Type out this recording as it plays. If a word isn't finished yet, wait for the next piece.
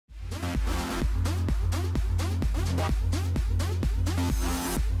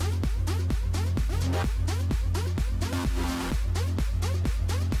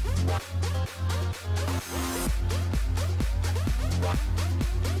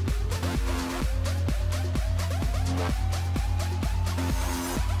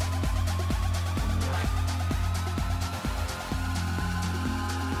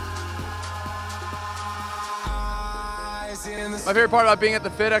My favorite part about being at the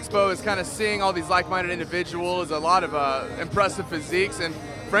TheFitExpo is kind of seeing all these like-minded individuals, a lot of impressive physiques, and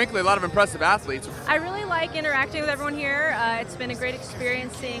frankly, a lot of impressive athletes. I really like interacting with everyone here. It's been a great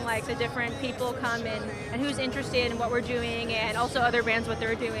experience seeing like the different people come in and who's interested in what we're doing, and also other brands what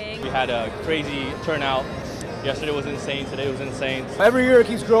they're doing. We had a crazy turnout. Yesterday was insane, today was insane. Every year it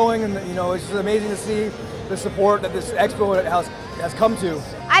keeps growing, and it's just amazing to see the support that this expo has come to.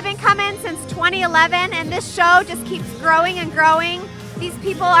 I've been coming since 2011, and this show just keeps growing and growing. These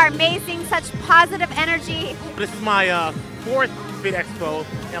people are amazing, such positive energy. This is my fourth TheFitExpo,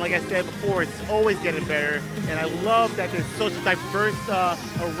 and like I said before, it's always getting better. And I love that there's such a diverse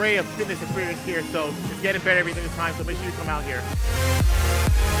array of fitness experience here, so it's getting better every single time, so make sure you come out here.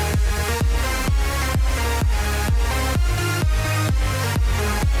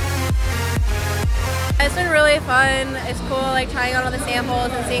 It's been really fun. It's cool like trying out all the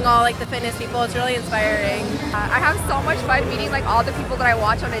samples and seeing all like the fitness people. It's really inspiring. I have so much fun meeting like all the people that I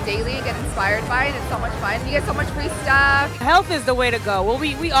watch on a daily and get inspired by, and it's so much fun. You get so much free stuff. Health is the way to go.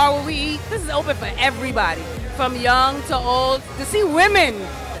 We are what we eat. This is open for everybody, from young to old. To see women,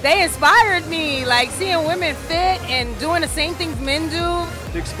 they inspired me. Like seeing women fit and doing the same things men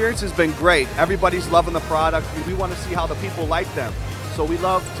do. The experience has been great. Everybody's loving the product. We want to see how the people like them. So we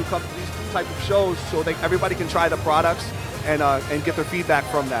love to come to these type of shows so that everybody can try the products and get their feedback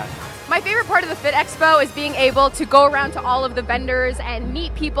from that. My favorite part of the TheFitExpo is being able to go around to all of the vendors and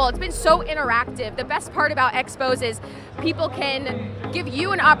meet people. It's been so interactive. The best part about expos is people can give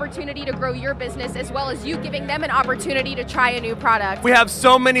you an opportunity to grow your business, as well as you giving them an opportunity to try a new product. We have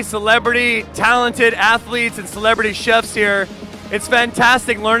so many celebrity, talented athletes and celebrity chefs here. It's a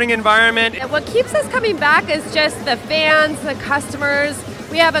fantastic learning environment. And what keeps us coming back is just the fans, the customers.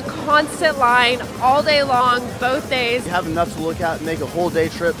 We have a constant line all day long, both days. You have enough to look at and make a whole day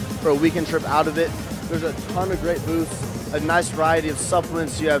trip or a weekend trip out of it. There's a ton of great booths, a nice variety of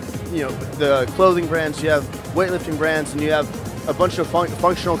supplements. You have, the clothing brands, you have weightlifting brands, and you have a bunch of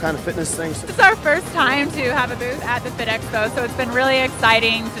functional kind of fitness things. It's our first time to have a booth at the TheFitExpo, so it's been really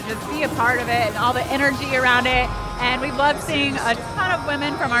exciting to just be a part of it and all the energy around it. And we love seeing a ton of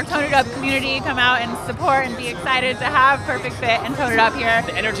women from our Tone It Up community come out and support and be excited to have Perfect Fit and Tone It Up here.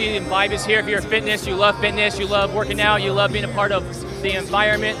 The energy and vibe is here. If you're fitness, you love working out, you love being a part of the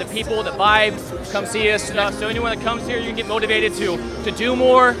environment, the people, the vibe. Come see us. So anyone that comes here, you can get motivated to do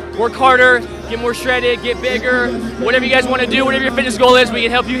more, work harder, get more shredded, get bigger. Whatever you guys want to do, whatever your fitness goal is, we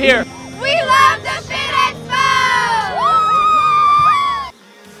can help you here.